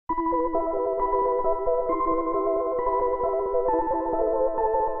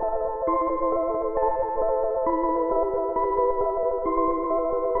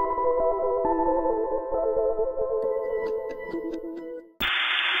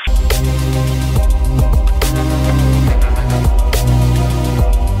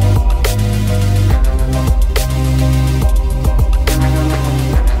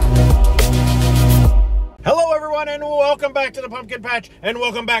everyone, and welcome back to the Pumpkin Patch, and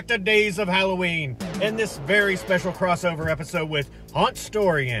welcome back to Days of Halloween, in this very special crossover episode with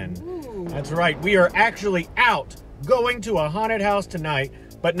HauntStorian. That's right, we are actually out going to a haunted house tonight,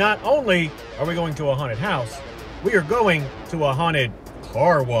 but not only are we going to a haunted house, we are going to a haunted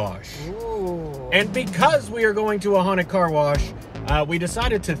car wash. Ooh. And because we are going to a haunted car wash, we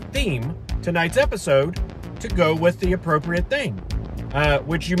decided to theme tonight's episode to go with the appropriate thing.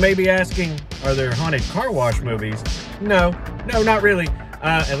 Which you may be asking, are there haunted car wash movies? No, not really.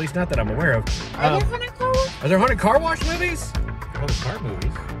 At least not that I'm aware of. Are there haunted car wash? Are there haunted car wash movies? Haunted car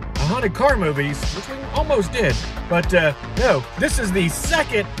movies? Haunted car movies, which we almost did. But no, this is the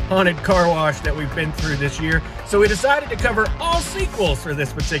second haunted car wash that we've been through this year. So we decided to cover all sequels for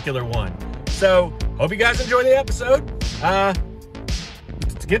this particular one. So, hope you guys enjoy the episode.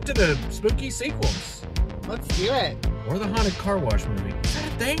 Let's get to the spooky sequels. Let's do it. Or the haunted car wash movie. Is that a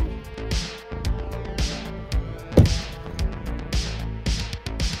thing?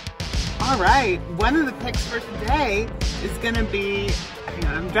 All right, one of the picks for today is going to be, hang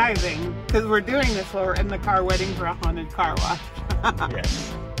on, I'm driving, because we're doing this while we're in the car waiting for a haunted car wash.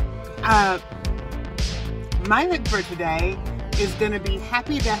 Yes. My pick for today is going to be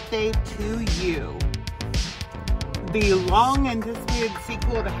Happy Death Day to You, the long-anticipated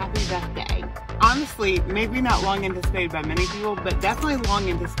sequel to Happy Death Day. Honestly, maybe not long anticipated by many people, but definitely long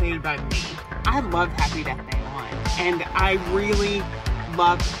anticipated by me. I love Happy Death Day 1, and I really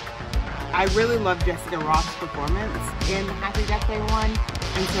love Jessica Roth's performance in Happy Death Day 1,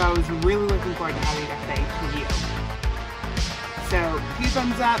 and so I was really looking forward to Happy Death Day to You. So, 2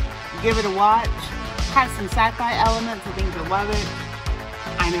 thumbs up, give it a watch, has some sci-fi elements, I think you'll love it.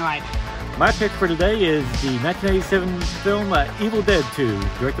 I know I do. My pick for today is the 1987 film Evil Dead 2,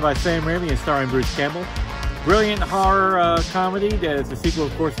 directed by Sam Raimi and starring Bruce Campbell. Brilliant horror comedy that is a sequel,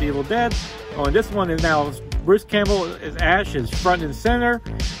 of course, to Evil Dead. And this one is now Bruce Campbell as Ash is front and center,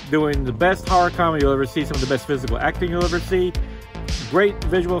 doing the best horror comedy you'll ever see, some of the best physical acting you'll ever see. Great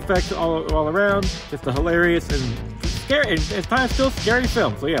visual effects all around. Just a hilarious and scary, and at times still scary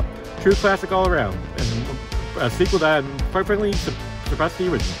film. So yeah, true classic all around. And a sequel that, quite frankly, surpassed the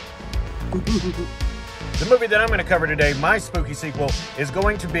original. The movie that I'm going to cover today, my spooky sequel, is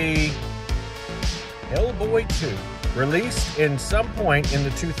going to be Hellboy 2, released in some point in the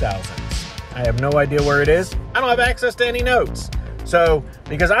 2000s. I have no idea where it is. I don't have access to any notes. So,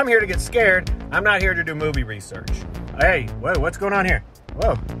 because I'm here to get scared, I'm not here to do movie research. Hey, whoa, what's going on here?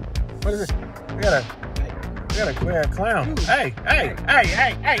 Whoa, what is this? We got a clown. Hey, get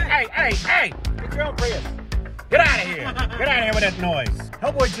your own Prius. Get out of here. Get out of here with that noise.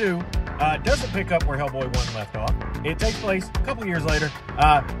 Hellboy 2 doesn't pick up where Hellboy 1 left off. It takes place a couple years later.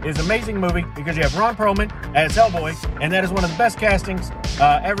 It's an amazing movie because you have Ron Perlman as Hellboy, and that is one of the best castings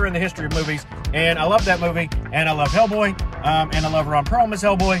ever in the history of movies. And I love that movie, and I love Hellboy, and I love Ron Perlman as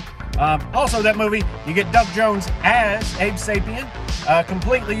Hellboy. Also, that movie, you get Doug Jones as Abe Sapien.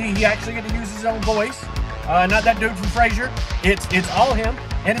 Completely, he actually get to use his own voice. Not that dude from Frasier. It's all him,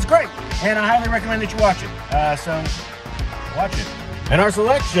 and it's great. And I highly recommend that you watch it. So, watch it. And our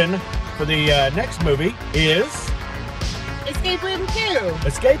selection for the next movie is Escape Room 2.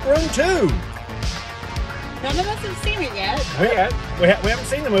 Escape Room 2. None of us have seen it yet. We haven't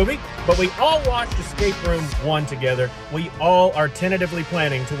seen the movie, but we all watched Escape Room 1 together. We all are tentatively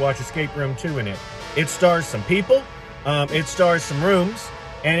planning to watch Escape Room 2 in it. It stars some people, it stars some rooms,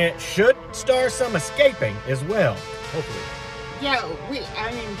 and it should star some escaping as well, hopefully. Yeah,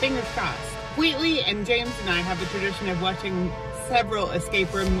 fingers crossed. Wheatley and James and I have a tradition of watching several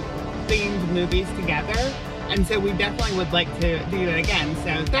escape room themed movies together, and so we definitely would like to do that again.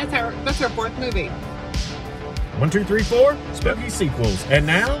 So that's our 4th movie. 1, 2, 3, 4 spooky sequels, and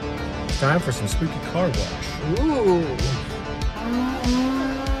now it's time for some spooky car wash. Ooh.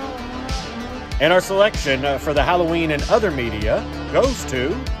 And our selection for the Halloween and other media goes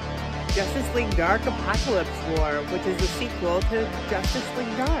to Justice League Dark Apocalypse War, which is a sequel to Justice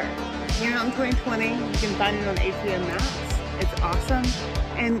League Dark. Came out in 2020. You can find it on HBO Max. It's awesome.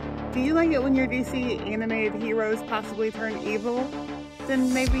 And do you like it when your DC animated heroes possibly turn evil?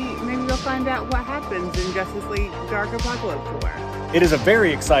 Then maybe you'll find out what happens in Justice League Dark Apocalypse War. It is a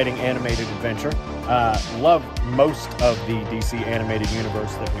very exciting animated adventure. Love most of the DC animated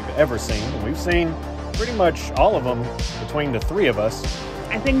universe that we've ever seen. We've seen pretty much all of them between the 3 of us.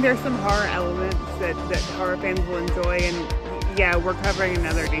 I think there's some horror elements that horror fans will enjoy, and yeah, we're covering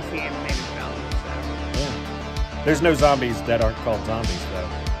another DC animated film. So. Yeah. There's no zombies that aren't called zombies, though.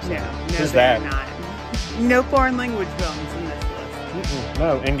 So no, there's they're that. not. No foreign language films in this list.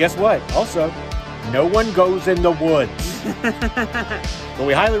 No, and guess what? Also, no one goes in the woods. But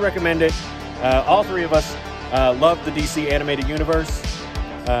we highly recommend it. All 3 of us Love the DC animated universe.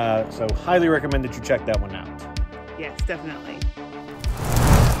 So highly recommend that you check that one out. Yes, definitely.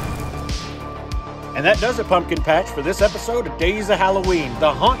 And that does it, Pumpkin Patch, for this episode of Days of Halloween,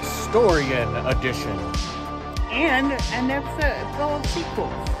 the HauntStorian edition. And an episode full of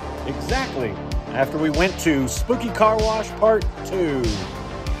sequels. Exactly. After we went to Spooky Car Wash Part 2.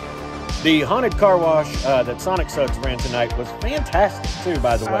 The haunted car wash that Sonic Suds ran tonight was fantastic, too,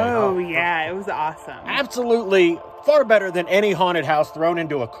 by the way. Oh, yeah, it was awesome. Absolutely far better than any haunted house thrown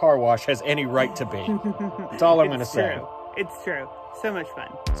into a car wash has any right to be. That's all I'm going to say. It's true. So much fun.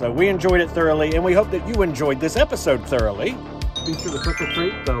 So we enjoyed it thoroughly, and we hope that you enjoyed this episode thoroughly. Be sure to click the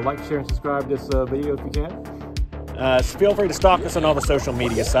treat, like, share, and subscribe to this video if you can. Feel free to stalk us on all the social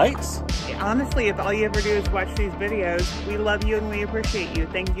media sites. Honestly, if all you ever do is watch these videos, we love you and we appreciate you.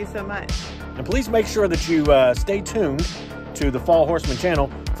 Thank you so much. And please make sure that you stay tuned to the Fall Horsemen channel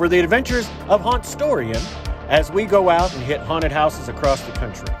for the adventures of HauntStorian as we go out and hit haunted houses across the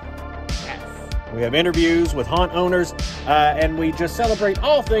country. Yes. We have interviews with haunt owners, and we just celebrate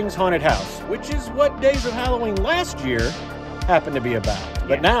all things haunted house, which is what Days of Halloween last year happened to be about.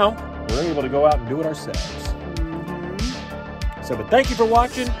 But now, we're able to go out and do it ourselves. So, but thank you for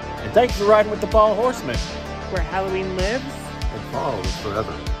watching, and thank you for riding with the Fall Horsemen. Where Halloween lives and follows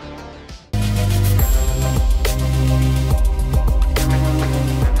forever.